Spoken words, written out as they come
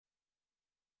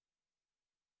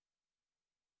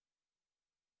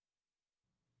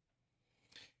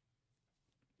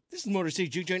This is Motor City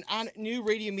Juke Joint on New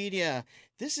Radio Media.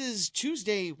 This is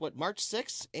Tuesday, March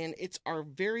 6th, and it's our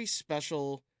very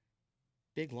special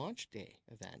big launch day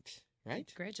event, right?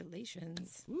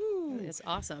 Congratulations. Woo. It's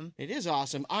awesome. It is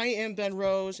awesome. I am Ben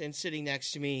Rose, and sitting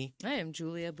next to me... I am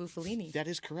Julia Buffalini. That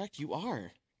is correct. You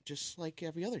are. Just like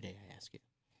every other day, I ask you.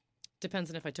 Depends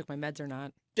on if I took my meds or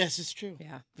not. This is true.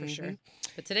 Yeah, for sure.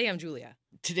 But today I'm Julia.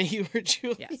 Today you are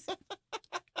Julia. Yes.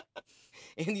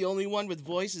 And the only one with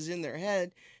voices in their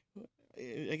head,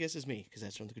 I guess, is me, because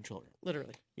that's from the controller.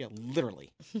 Literally. Yeah,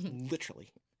 literally. Literally.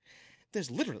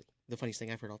 There's literally the funniest thing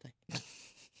I've heard all day.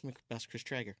 I'm best Chris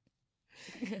Traeger.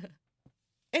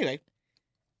 Anyway,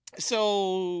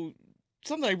 so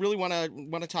something I really want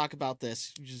to talk about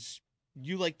this. Just,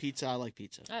 you like pizza, I like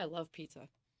pizza. I love pizza.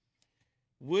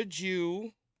 Would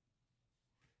you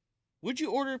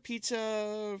order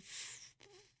pizza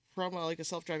from like a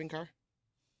self-driving car?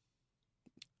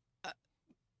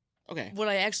 Okay. Would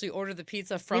I actually order the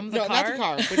pizza from the car? No,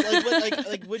 not the car.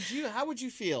 But would you? How would you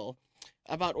feel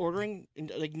about ordering,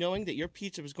 like, knowing that your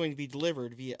pizza was going to be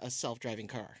delivered via a self-driving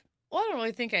car? Well, I don't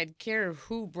really think I'd care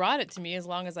who brought it to me as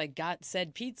long as I got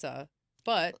said pizza.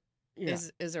 But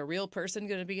is a real person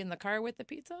going to be in the car with the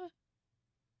pizza?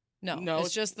 No,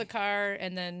 it's just the car,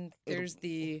 and then there's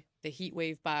the heat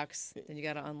wave box. Then you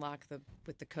got to unlock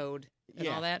with the code and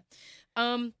all that.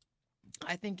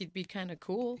 I think it'd be kind of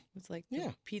cool. It's like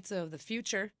the pizza of the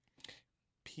future.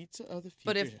 Pizza of the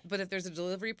future. But if there's a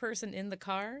delivery person in the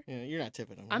car, you're not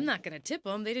tipping them. Right? I'm not going to tip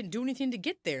them. They didn't do anything to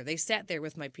get there. They sat there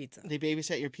with my pizza. They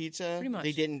babysat your pizza. Pretty much.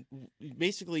 They didn't.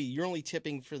 Basically, you're only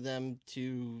tipping for them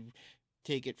to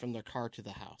take it from their car to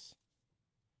the house.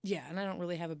 Yeah, and I don't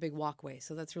really have a big walkway,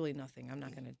 so that's really nothing. I'm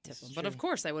not going to tip them. But of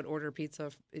course, I would order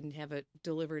pizza and have it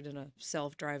delivered in a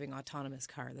self-driving autonomous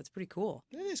car. That's pretty cool.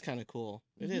 It is kind of cool.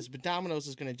 It is. But Domino's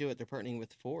is going to do it. They're partnering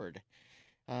with Ford.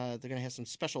 They're going to have some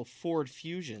special Ford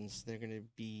Fusions they're going to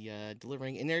be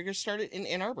delivering, and they're going to start it in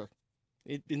Ann Arbor.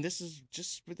 And this is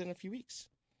just within a few weeks.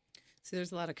 See,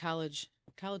 there's a lot of college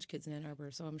kids in Ann Arbor,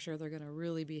 so I'm sure they're going to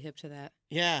really be hip to that.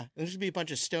 Yeah, and there's going to be a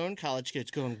bunch of stone college kids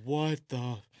going, what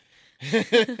the...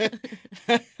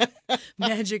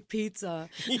 Magic pizza.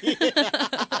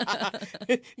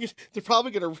 They're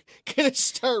probably gonna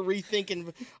start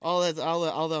rethinking all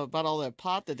that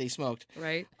pot that they smoked.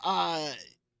 Right.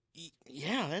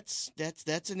 Yeah,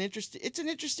 that's an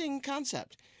interesting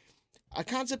concept. A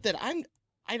concept that I'm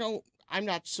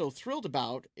not so thrilled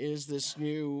about is this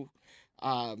new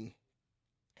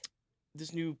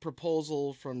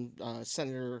proposal from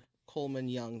Senator Coleman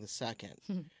Young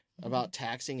II. About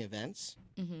taxing events.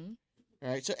 Mm-hmm. All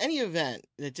right. So any event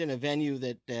that's in a venue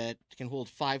that can hold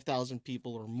 5,000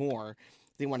 people or more,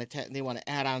 they want to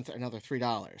add on another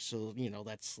 $3. So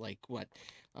that's like what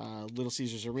Little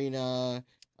Caesars Arena,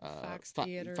 Fox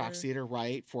Theater,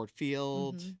 right? Ford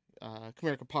Field,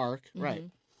 Comerica Park, right?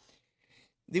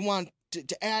 They want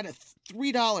to add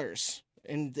 $3,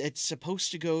 and it's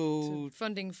supposed to go to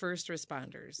funding first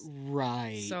responders,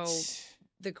 right? So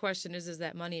the question is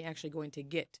that money actually going to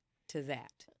get to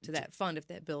that fund if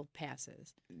that bill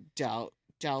passes?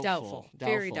 Doubtful.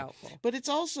 Very doubtful. But it's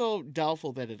also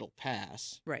doubtful that it'll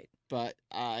pass. Right. But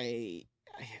I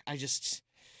just,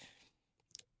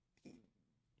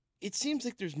 it seems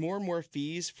like there's more and more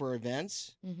fees for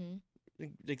events. Mm-hmm.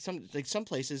 Like some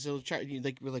places they'll charge you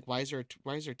like why is there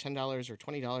 $10 or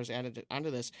 $20 added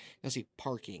onto this? You'll see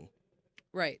parking.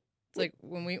 Right. It's like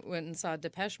when we went and saw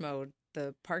Depeche Mode,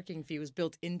 the parking fee was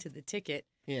built into the ticket.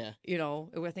 Yeah.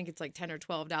 I think it's like $10 or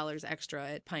 $12 extra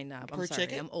at Pine Knob. I'm sorry,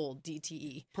 ticket? I'm old.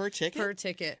 DTE. Per ticket? Per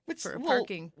ticket for well,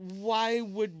 parking. Why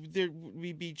would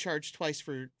we be charged twice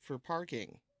for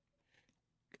parking?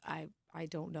 I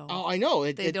don't know. Oh, I know.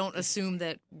 They don't assume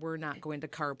that we're not going to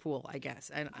carpool, I guess.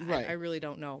 And right. I really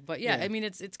don't know. But yeah, I mean,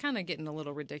 it's kind of getting a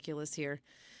little ridiculous here.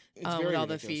 It's very with all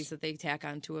ridiculous. The fees that they tack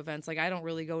on to events. Like, I don't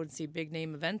really go and see big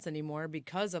name events anymore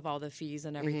because of all the fees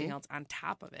and everything else on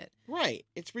top of it. Right.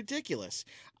 It's ridiculous.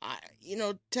 $10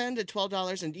 to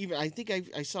 $12. And even, I think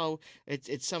I saw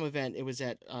at some event, it was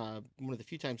at one of the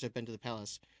few times I've been to the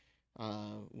Palace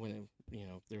when,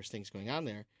 there was things going on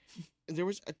there. And there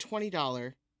was a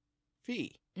 $20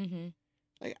 fee. Mm-hmm.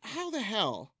 Like, how the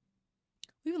hell?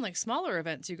 Even like smaller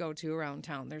events you go to around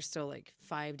town, there's still like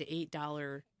 $5 to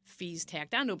 $8 fees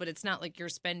tacked onto it, but it's not like you're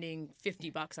spending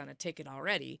 $50 on a ticket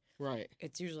already. Right.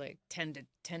 It's usually like $10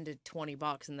 to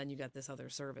 $20, and then you got this other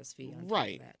service fee on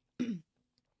right. top of that.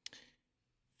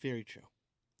 Very true.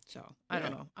 So I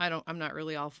don't know. I'm not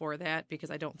really all for that because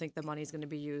I don't think the money's going to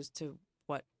be used to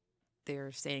what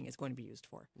they're saying it's going to be used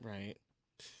for. Right.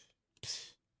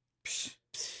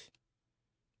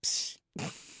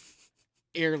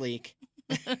 Air leak.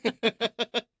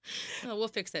 we'll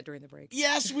fix that during the break.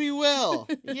 Yes, we will.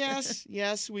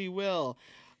 yes, we will.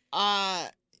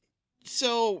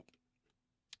 So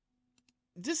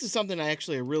this is something I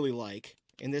actually really like,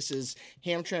 and this is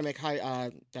Hamtramck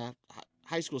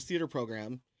High School's theater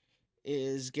program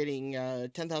is getting a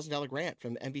 $10,000 grant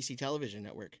from NBC Television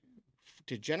Network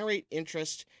to generate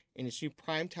interest in its new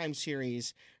primetime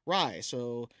series, Rise.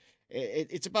 So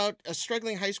it's about a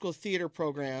struggling high school theater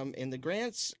program, and the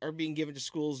grants are being given to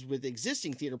schools with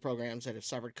existing theater programs that have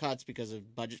suffered cuts because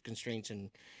of budget constraints. And,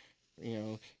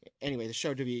 anyway, the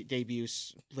show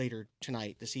debuts later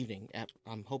tonight, this evening.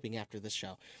 I'm hoping after this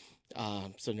show,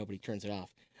 so nobody turns it off.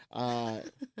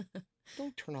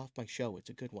 Don't turn off my show. It's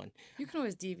a good one. You can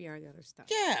always DVR the other stuff.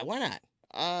 Yeah, why not?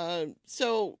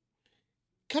 So,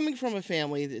 coming from a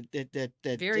family that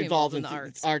very involved in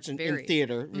the arts and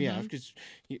theater, yeah, because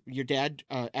your dad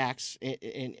acts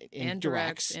and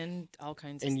directs and all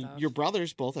kinds of stuff. And your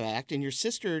brothers both act, and your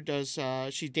sister does.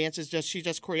 She dances. She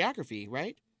does choreography,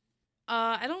 right?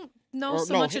 I don't know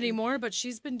much anymore, but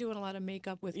she's been doing a lot of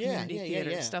makeup with community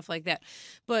theater, stuff like that.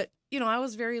 But, I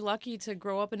was very lucky to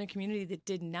grow up in a community that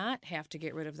did not have to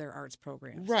get rid of their arts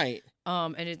programs. Right.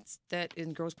 And it's that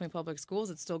in Grosse Pointe Public Schools,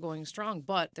 it's still going strong,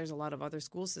 but there's a lot of other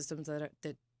school systems that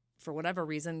for whatever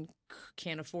reason,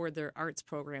 can't afford their arts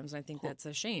programs. And I think that's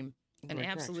a shame. An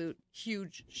absolute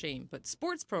huge shame. But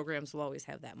sports programs will always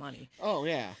have that money. Oh,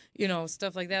 yeah.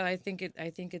 Stuff like that. I think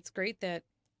it's great that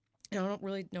I don't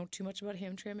really know too much about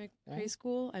Hamtramck High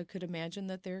School. I could imagine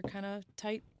that they're kind of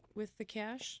tight with the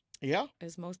cash. Yeah.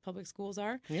 As most public schools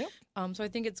are. Yeah. So I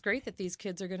think it's great that these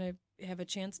kids are going to have a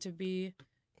chance to be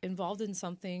involved in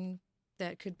something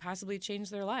that could possibly change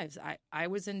their lives. I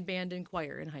was in band and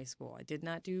choir in high school. I did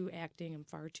not do acting. I'm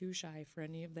far too shy for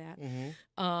any of that.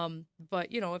 Mm-hmm. But,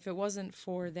 if it wasn't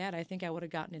for that, I think I would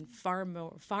have gotten in far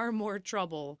more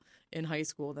trouble in high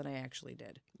school than I actually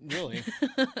did. Really?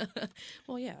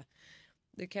 Well, yeah.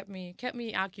 It kept me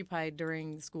occupied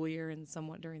during the school year and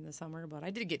somewhat during the summer, but I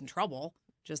did get in trouble,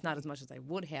 just not as much as I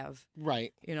would have.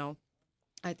 Right.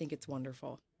 I think it's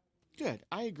wonderful. Good.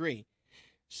 I agree.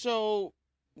 So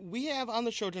we have on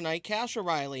the show tonight, Cash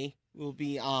O'Reilly will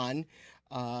be on,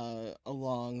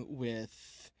 along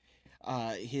with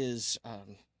his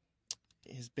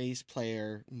bass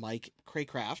player, Mike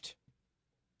Craycraft.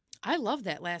 I love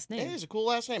that last name. It is a cool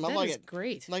last name. I like it.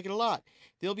 Great. I like it a lot.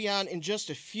 They'll be on in just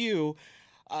a few.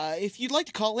 If you'd like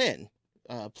to call in,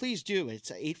 please do.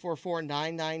 It's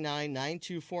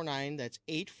 844-999-9249. That's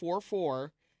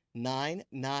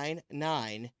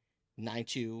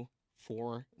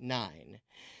 844-999-9249.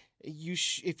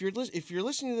 If you're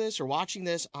listening to this or watching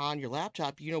this on your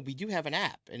laptop, we do have an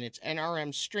app, and it's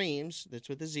NRM Streams. That's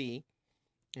with a Z.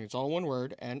 And it's all one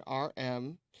word,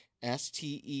 NRM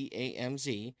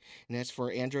STEAMZ, and that's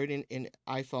for Android and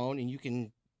iPhone, and you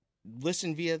can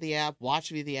listen via the app, watch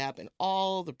via the app, and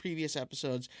all the previous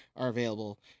episodes are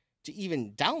available to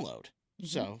even download. Mm-hmm.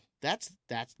 So that's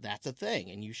a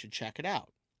thing, and you should check it out.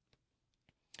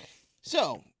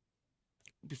 So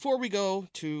before we go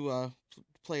to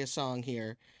play a song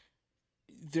here,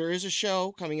 there is a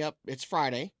show coming up. It's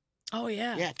Friday. Oh,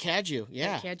 yeah. Yeah, Caju.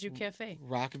 Yeah. At Caju Cafe.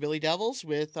 Rockabilly Devils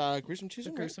with Gruesome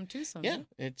Tucson. Gruesome Tucson. Yeah.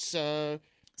 It's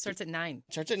starts at 9.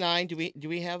 Starts at 9. Do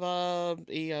we have a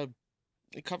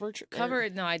coverage? Cover?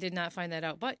 No, I did not find that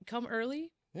out. But come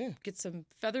early. Yeah. Get some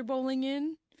feather bowling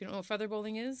in. If you don't know what feather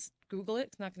bowling is, Google it.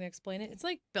 It's not going to explain it. It's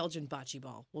like Belgian bocce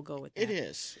ball. We'll go with that. It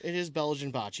is. It is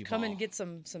Belgian bocce ball. Come and get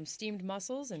some steamed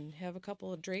mussels and have a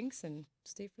couple of drinks and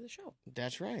stay for the show.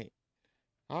 That's right.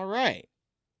 All right.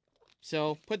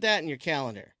 So put that in your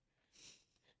calendar.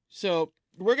 So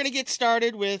we're going to get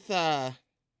started with J.D.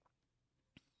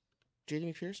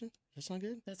 McPherson. That sound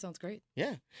good? That sounds great.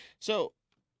 Yeah. So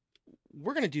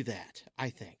we're going to do that,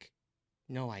 I think.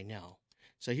 No, I know.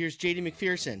 So here's J.D.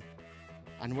 McPherson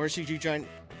on Where Should You Join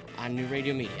on New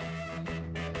Radio Media.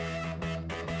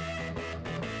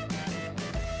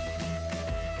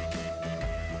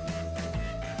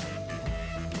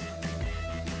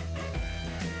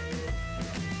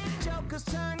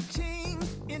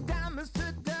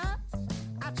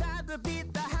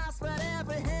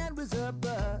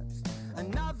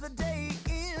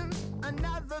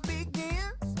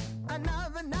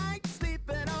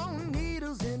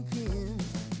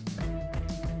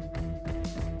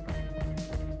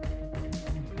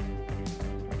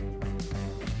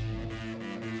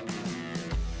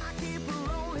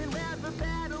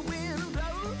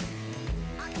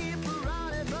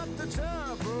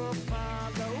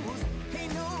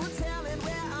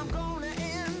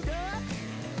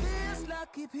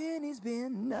 Penny's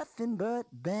been nothing but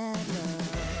bad luck.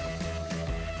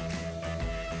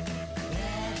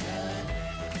 Bad luck.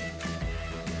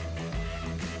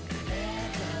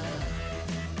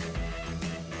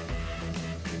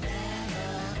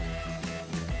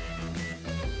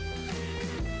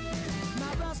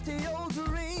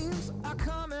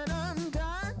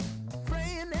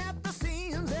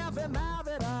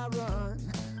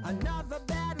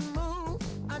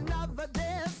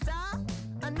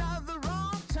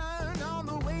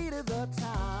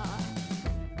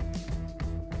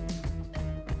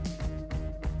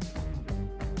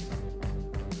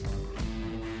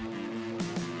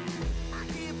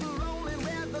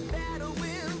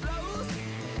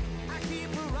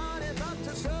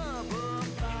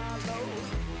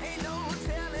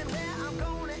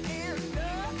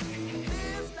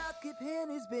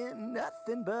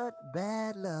 nothing but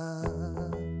bad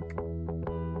luck.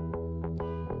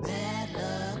 Bad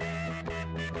luck.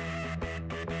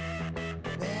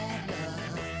 Bad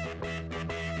luck.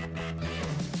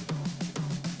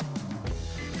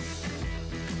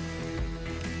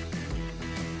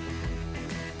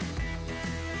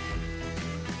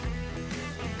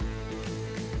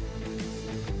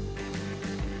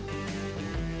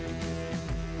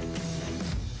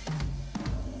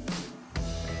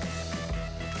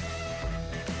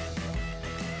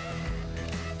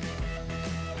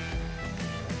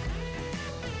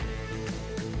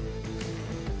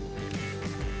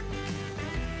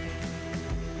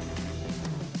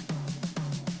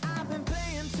 I've been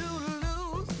playing to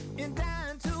lose and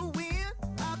dying to win.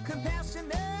 A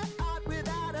compassionate heart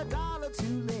without a dollar to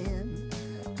lend.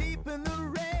 Deep in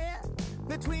the red,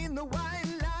 between the white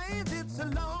lines, it's a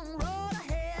long road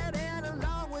ahead and a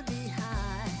long one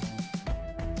behind.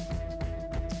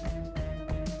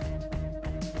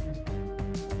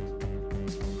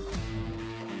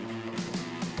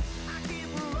 I keep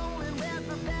rolling where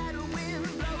the bad wind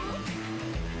blows.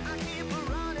 I keep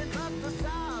running, but the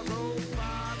sorrow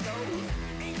follows.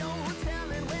 Ain't no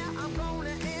telling where I'm gonna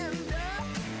end up.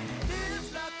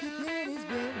 This lucky penny's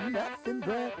been nothing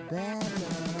but bad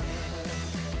luck.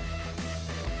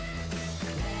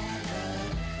 Bad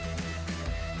luck.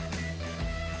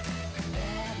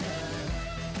 Bad luck.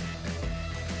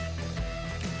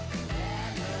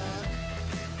 Bad luck.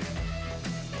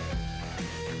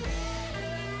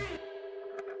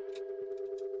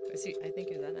 I think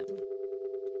is that one.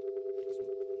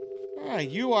 All right,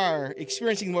 you are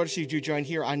experiencing the Motor City Juke Joint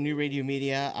here on New Radio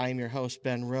Media. I'm your host,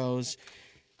 Ben Rose.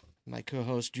 My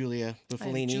co-host, Julia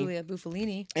Buffalini. I'm Julia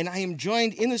Buffalini. And I am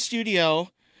joined in the studio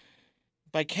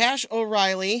by Cash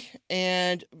O'Reilly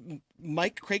and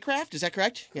Mike Craycraft. Is that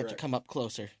correct? You have to come up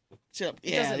closer. Sit up.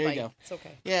 It Yeah, doesn't there bite. you go. It's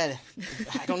okay. Yeah,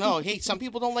 I don't know. Hey, some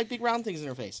people don't like big round things in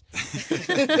their face.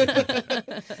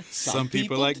 Some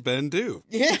people like Ben do.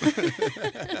 Yeah.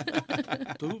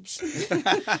 Oops.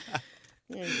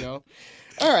 There you go.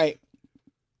 All right.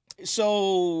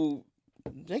 So,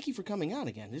 thank you for coming on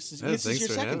again. This is your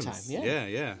second time.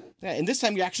 Yeah. And this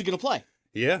time you're actually going to play.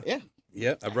 Yeah.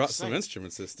 Yeah. I brought some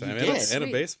instruments this time You and, did. and a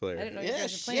Sweet. bass I player. didn't know you Yeah,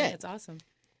 guys were playing. shit. It's awesome.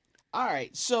 All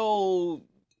right. So,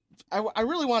 I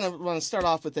really want to start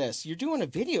off with this. You're doing a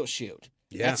video shoot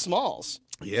Yeah. at Smalls.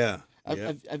 Yeah.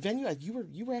 A venue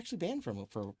you were actually banned from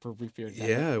for a brief period of time.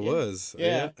 Yeah, it was.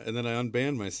 Yeah. And then I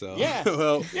unbanned myself. Yeah.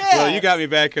 well, Yeah. you got me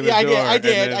back in the door. I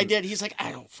did. and then- I did. He's like,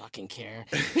 I don't fucking care.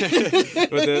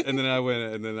 and then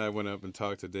I went up and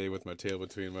talked to Dave with my tail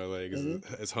between my legs,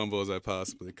 as humble as I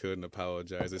possibly could, and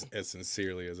apologized as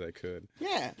sincerely as I could.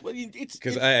 Yeah. Well, it's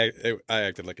Because I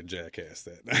acted like a jackass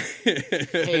that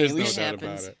night. There's at no least doubt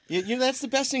happens. about it. you know, that's the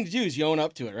best thing to do is you own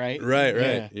up to it, right? Right.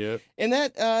 Yeah. Yep. And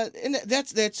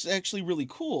that's actually really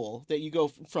cool that you go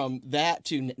from that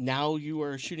to now you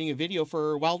are shooting a video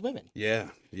for Wild Women. Yeah.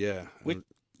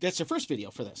 That's the first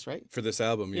video for this, right? For this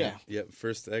album, Yeah. Yep,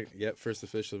 first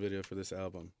official video for this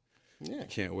album. Yeah. I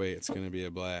can't wait. It's going to be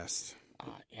a blast.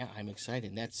 Yeah, I'm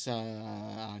excited. That's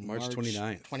on March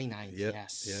 29th. 29th, Yep.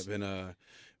 yes. Yep.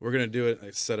 We're going to do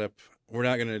it set up. We're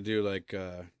not going to do like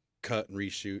cut and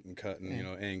reshoot and cut and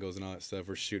angles and all that stuff.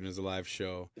 We're shooting as a live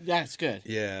show. That's good.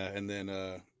 Yeah, and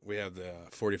then we have the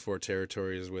 44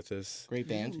 Territories with us. Great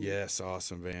band. Yes,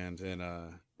 awesome band.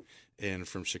 And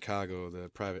from Chicago, the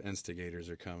Private Instigators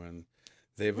are coming.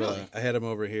 They've Really? I had them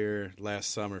over here last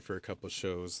summer for a couple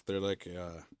shows. They're like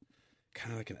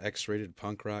kind of like an X-rated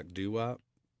punk rock doo-wop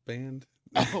band.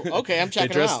 Oh, okay, I'm checking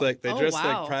They dress them out. like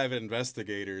Wow. like private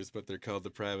investigators, but they're called the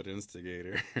Private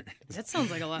Instigator. That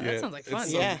sounds like a lot. That sounds like fun.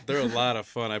 Yeah. They're a lot of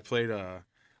fun. I played.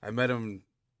 I met them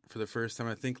for the first time.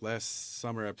 I think last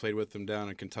summer. I played with them down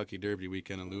in Kentucky Derby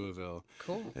weekend in Louisville.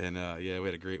 Cool. And we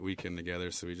had a great weekend together.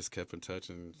 So we just kept in touch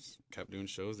and just kept doing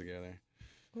shows together.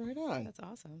 Right on. That's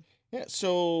awesome. Yeah.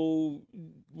 So,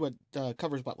 what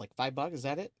covers what, like $5? Is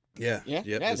that it? Yeah. Yeah.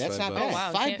 Yep, Yeah, just that's not $5. bad. Oh,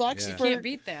 wow. $5 Yeah. for. Can't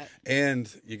beat that.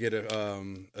 And you get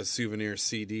a souvenir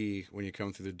CD when you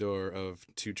come through the door of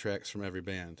 2 tracks from every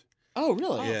band. Oh,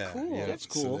 really? Oh, yeah, cool. yeah. That's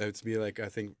cool. So it's be like, I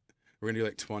think we're gonna do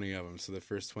like 20 of them. So the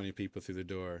first 20 people through the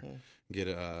door get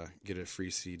a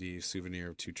free CD souvenir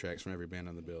of 2 tracks from every band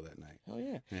on the bill that night. Oh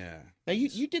yeah. Yeah. Now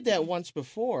you did that once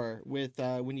before with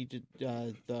when you did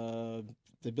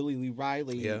the Billy Lee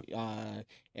Riley Yeah.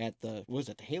 at the was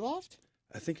it the Hayloft?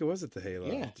 I think it was at the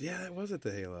Hayloft. Yeah. Yeah, it was at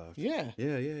the Hayloft. Yeah.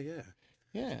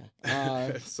 Yeah.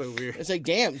 It's so weird. like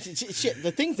damn shit.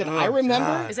 The things that Oh, I remember,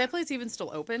 God. Is that place even still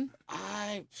open?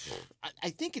 I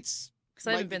think it's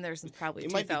Because I haven't been there since probably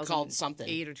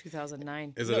 2008 or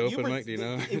 2009. Is it open, Mike? Do you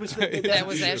know? It was that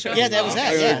was that show? Yeah, that was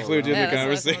that. Yeah. Include you in the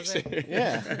that's conversation.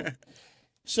 Yeah.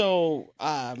 So,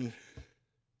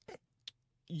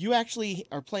 you actually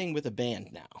are playing with a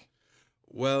band now.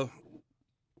 Well,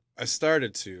 I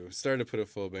started to put a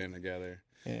full band together.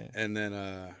 Yeah. And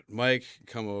then Mike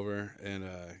come over and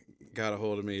got a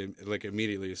hold of me like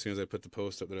immediately as soon as I put the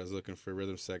post up that I was looking for a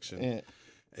rhythm section. Yeah.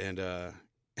 And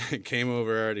came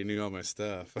over, already knew all my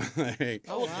stuff. Like,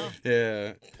 Oh, wow.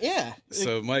 Yeah. Yeah.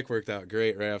 So Mike worked out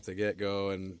great right off the get-go,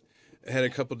 and had a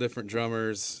couple different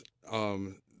drummers.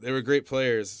 They were great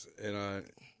players, and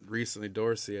recently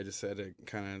Dorsey, I just had to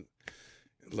kind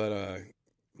of let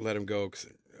him go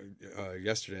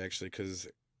yesterday, actually, because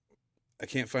I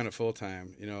can't find a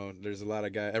full-time. You know, there's a lot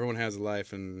of guys. Everyone has a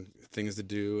life and things to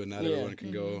do, and not everyone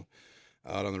can go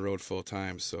out on the road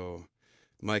full-time. So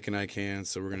Mike and I can,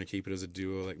 so we're going to keep it as a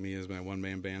duo, like me as my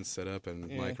one-man band set up,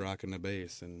 and Mike rocking the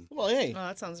bass. And Well, hey. Oh,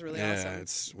 that sounds really yeah,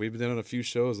 awesome. we've been on a few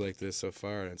shows like this so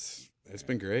far, and it's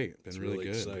been great. It's been really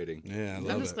good. Exciting. Yeah, I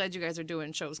love I'm just it. glad you guys are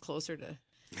doing shows closer to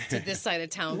this side of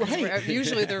town. 'Cause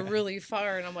usually they're really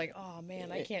far, and I'm like, oh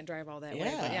man, I can't drive all that way.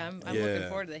 But yeah, I'm looking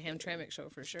forward to the Hamtramck show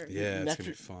for sure. Yeah, it's going to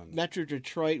be fun. Metro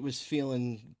Detroit was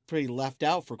feeling pretty left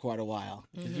out for quite a while.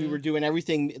 We were doing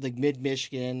everything like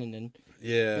mid-Michigan, and then...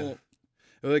 Yeah.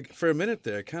 Like, for a minute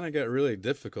there, it kind of got really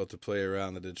difficult to play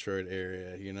around the Detroit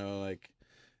area, you know? Like,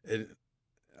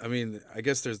 I mean, I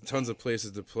guess there's tons of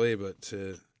places to play, but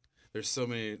there were so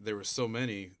many,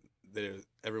 that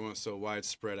everyone was so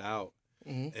widespread out.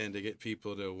 And to get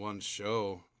people to one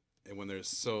show, and when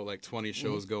there's 20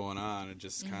 shows going on, it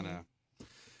just kind of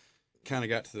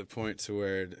got to the point to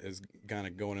where it is kind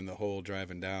of going in the hole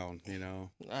driving down, you know?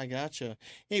 I gotcha.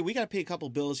 Hey, we got to pay a couple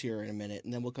bills here in a minute,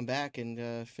 and then we'll come back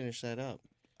and finish that up.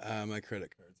 My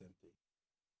credit card's empty.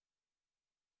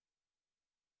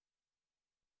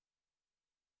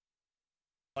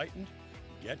 Enlightened,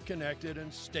 get connected,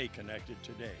 and stay connected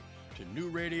today to New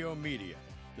Radio Media.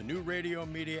 The New Radio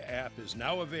Media app is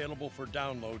now available for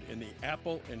download in the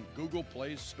Apple and Google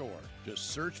Play Store. Just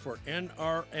search for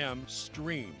NRM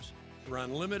Streams for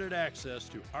unlimited access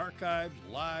to archived,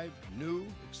 live, new,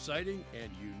 exciting,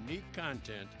 and unique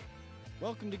content.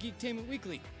 Welcome to Geektainment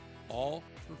Weekly. All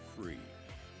for free.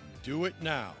 Do it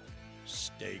now.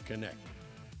 Stay connected.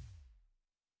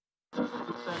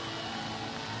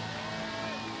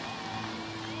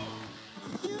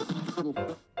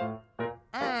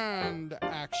 And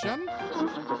action.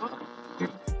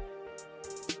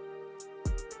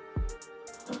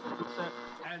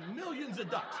 And millions of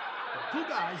ducks. The two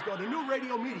guys go to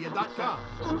newradiomedia.com.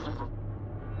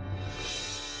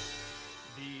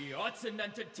 The Arts and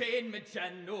Entertainment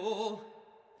Channel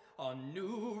on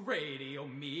New Radio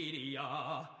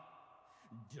Media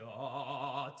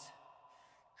 .com.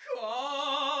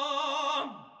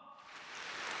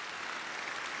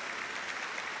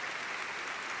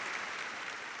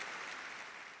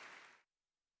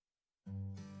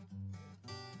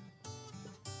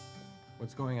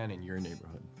 What's going on in your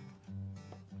neighborhood?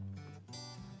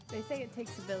 They say it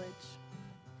takes a village.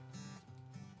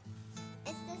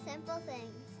 It's the simple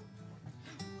things.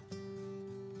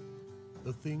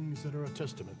 The things that are a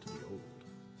testament to the old.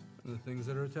 And the things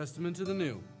that are a testament to the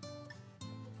new.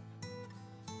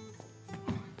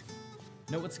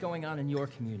 Know what's going on in your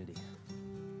community.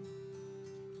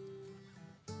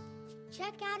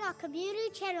 Check out our community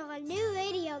channel on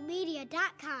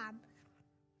newradiomedia.com.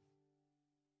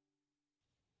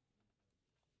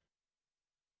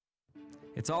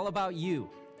 It's all about you,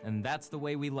 and that's the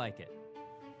way we like it.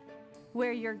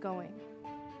 Where you're going.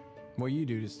 What you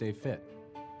do to stay fit.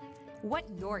 What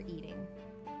you're eating.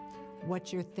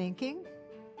 What you're thinking.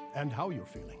 And how you're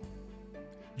feeling.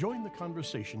 Join the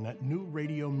conversation at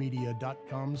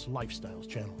newradiomedia.com's Lifestyles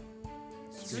channel.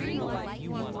 Stream the life you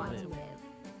want to live.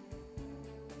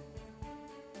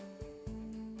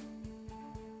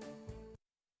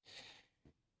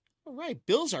 All right,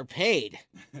 bills are paid.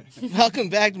 Welcome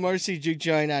back to Marcy Juke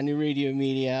Joint on New Radio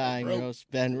Media. I'm your host,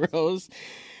 Ben Rose,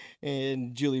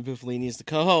 and Julie Buffalini is the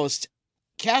co-host.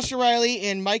 Cass O'Reilly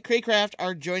and Mike Craycraft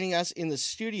are joining us in the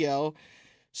studio.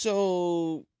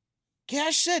 So,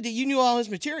 Cash said that you knew all his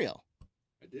material.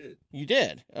 I did. You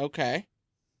did? Okay.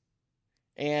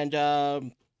 And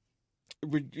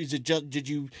is it just, did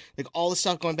you, like, all the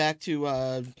stuff going back to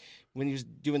when he was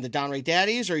doing the Downright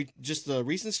Daddies, or just the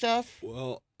recent stuff?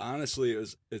 Well, honestly,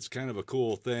 it's kind of a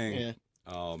cool thing.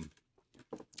 Yeah.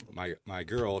 My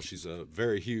girl, she's a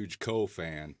very huge Coe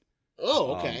fan.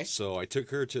 Oh, okay. So I took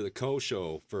her to the Coe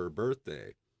show for her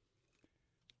birthday.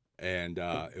 And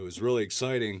it was really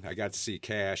exciting. I got to see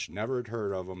Cash. Never had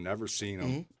heard of him, never seen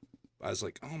him. I was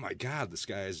like, oh my God, this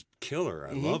guy's killer.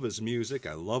 I love his music.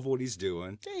 I love what he's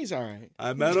doing. Yeah, he's all right.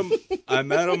 I met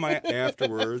him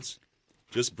afterwards,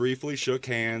 just briefly shook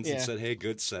hands and said, hey,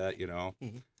 good set, you know.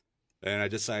 And I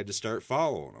decided to start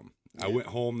following him. I went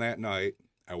home that night.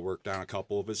 I worked on a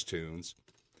couple of his tunes.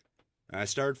 And I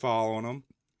started following him.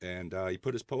 And he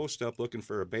put his post up looking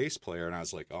for a bass player. And I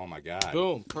was like, oh, my God.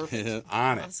 Boom. Perfect.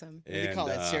 On it. Awesome. What do you call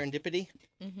that, serendipity?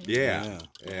 Yeah.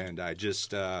 And I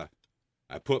just, I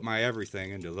put my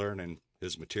everything into learning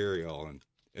his material. And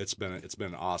it's been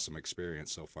an awesome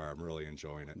experience so far. I'm really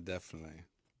enjoying it. Definitely.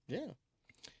 Yeah.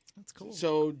 That's cool.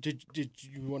 So did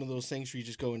you one of those things where you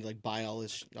just go and like buy all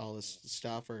this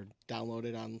stuff or download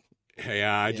it on?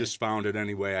 Yeah, I just found it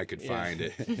any way I could find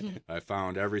it. I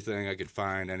found everything I could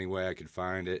find any way I could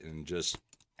find it and just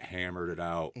hammered it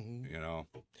out, you know.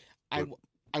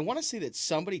 I want to say that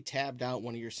somebody tabbed out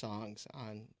one of your songs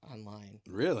online.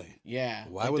 Really? Yeah.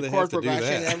 Why like would the they chord have to do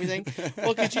progression that? and everything?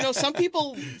 Well, because you know some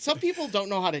people don't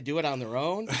know how to do it on their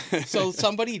own. So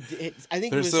somebody did, I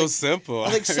think They're it was so like, simple. I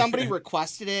think somebody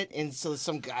requested it, and so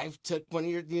some guy took one of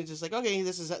your. You're just like, okay,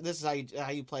 this is how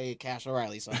you play a Cash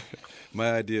O'Reilly song.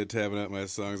 My idea of tabbing out my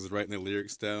songs is writing the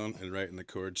lyrics down and writing the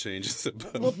chord changes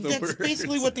above Well, the that's words.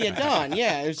 basically what they had done.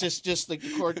 Yeah, it was just like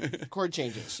the chord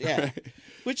changes. Yeah, Right.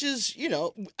 Which is, you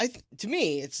know, to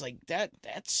me, it's like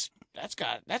that's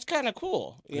kind of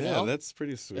cool. You know, that's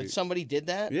pretty sweet. That somebody did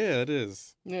that. Yeah, it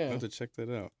is. Yeah, I'll have to check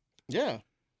that out. Yeah.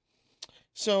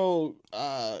 So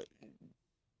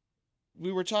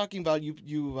we were talking about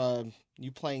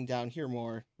you playing down here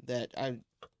more. That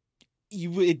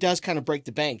it does kind of break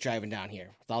the bank driving down here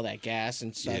with all that gas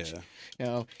and such. Yeah. You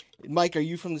know, Mike, are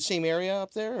you from the same area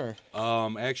up there?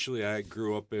 Or? Actually, I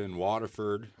grew up in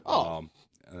Waterford. Oh.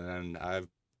 And I've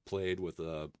played with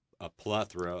a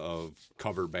plethora of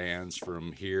cover bands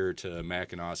from here to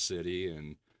Mackinac City,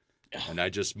 and I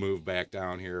just moved back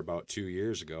down here about 2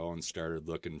 years ago and started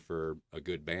looking for a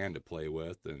good band to play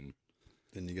with, and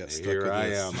then you got stuck here with I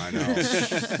this. am. I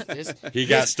know. He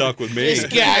got stuck with me. This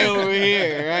guy over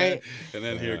here, right? And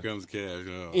then here comes Cash.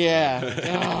 Oh. Yeah.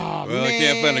 Oh, well, man. I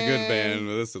can't find a good band,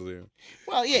 but this will do.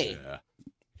 Well, yeah.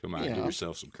 Come on, give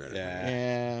yourself some credit.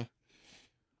 Yeah.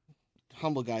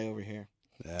 Humble guy over here.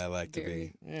 Yeah, I like to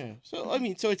be. Yeah. So I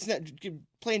mean, so it's not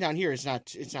playing down here. It's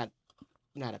not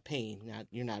a pain.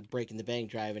 You're not breaking the bank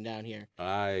driving down here.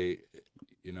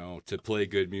 To play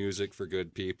good music for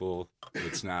good people,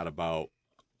 it's not about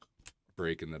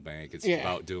breaking the bank. It's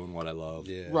about doing what I love.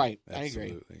 Yeah. Right.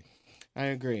 Absolutely. I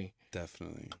agree.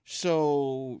 Definitely.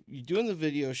 So you're doing the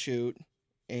video shoot,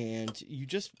 and you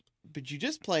just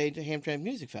played the Hamtramck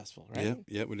Music Festival, right?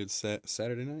 Yep. We did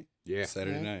Saturday night. Yeah.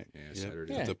 Saturday night. Yeah,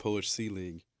 Saturday. At the Polish Sea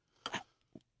League.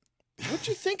 What'd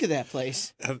you think of that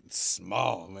place?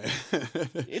 Small, man.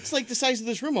 It's like the size of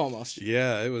this room almost.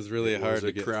 Yeah, it was really hard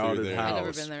to get crowded through there. house. I've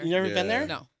never been there. You never been there?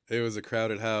 No. It was a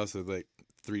crowded house with like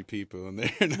 3 people in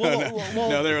there. Well,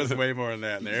 No, there was way more than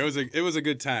that in there. It was a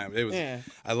good time. It was. Yeah.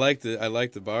 I liked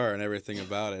the bar and everything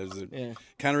about it.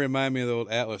 Kind of reminded me of the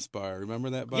old Atlas bar. Remember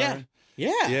that bar?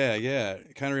 Yeah. Yeah.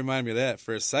 It kind of reminded me of that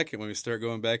for a second when we start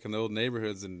going back in the old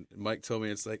neighborhoods. And Mike told me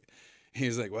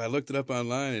he's like, well, I looked it up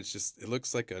online. It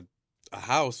looks like a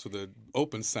house with an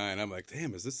open sign. I'm like,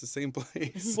 damn, is this the same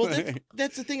place? Well,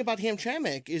 that's the thing about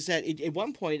Hamtramck is that at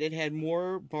one point it had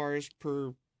more bars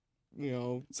per,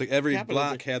 it's like every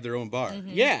block had their own bar. Mm-hmm.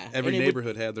 Yeah. Every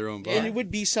neighborhood had their own bar. And it would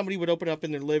be somebody would open up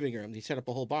in their living room. They set up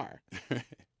a whole bar.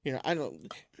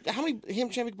 How many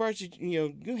Hamtramck bars did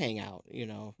you hang out,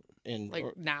 And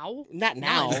now? Not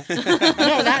now.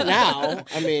 No, not now.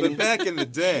 I mean, but back in the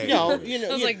day. I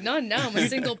was like, no, now I'm a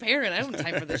single parent. I don't have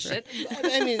time for this shit.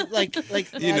 I mean, like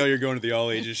you're going to the all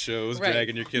ages shows, right.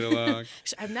 dragging your kid along.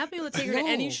 I've not been able to take her to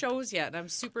any shows yet, and I'm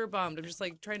super bummed. I'm just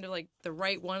like trying to the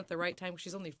right one at the right time.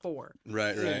 She's only 4.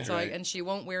 Right. So and she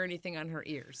won't wear anything on her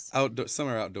ears. Some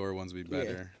outdoor ones would be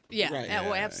better. Yeah. Right.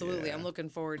 Well, absolutely. Yeah. I'm looking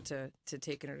forward to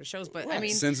taking her to shows, but right. I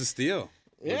mean, Sins of Steel.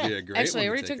 Yeah. Be a great actually, I one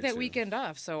already to took take that her weekend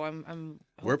off, so I'm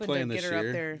We're hoping playing to get this her up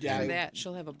year. there for that.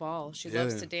 She'll have a ball. She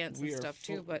loves to dance and stuff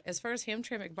too. But as far as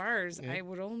Hamtramck bars, I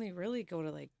would only really go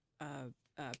to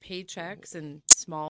paychecks and small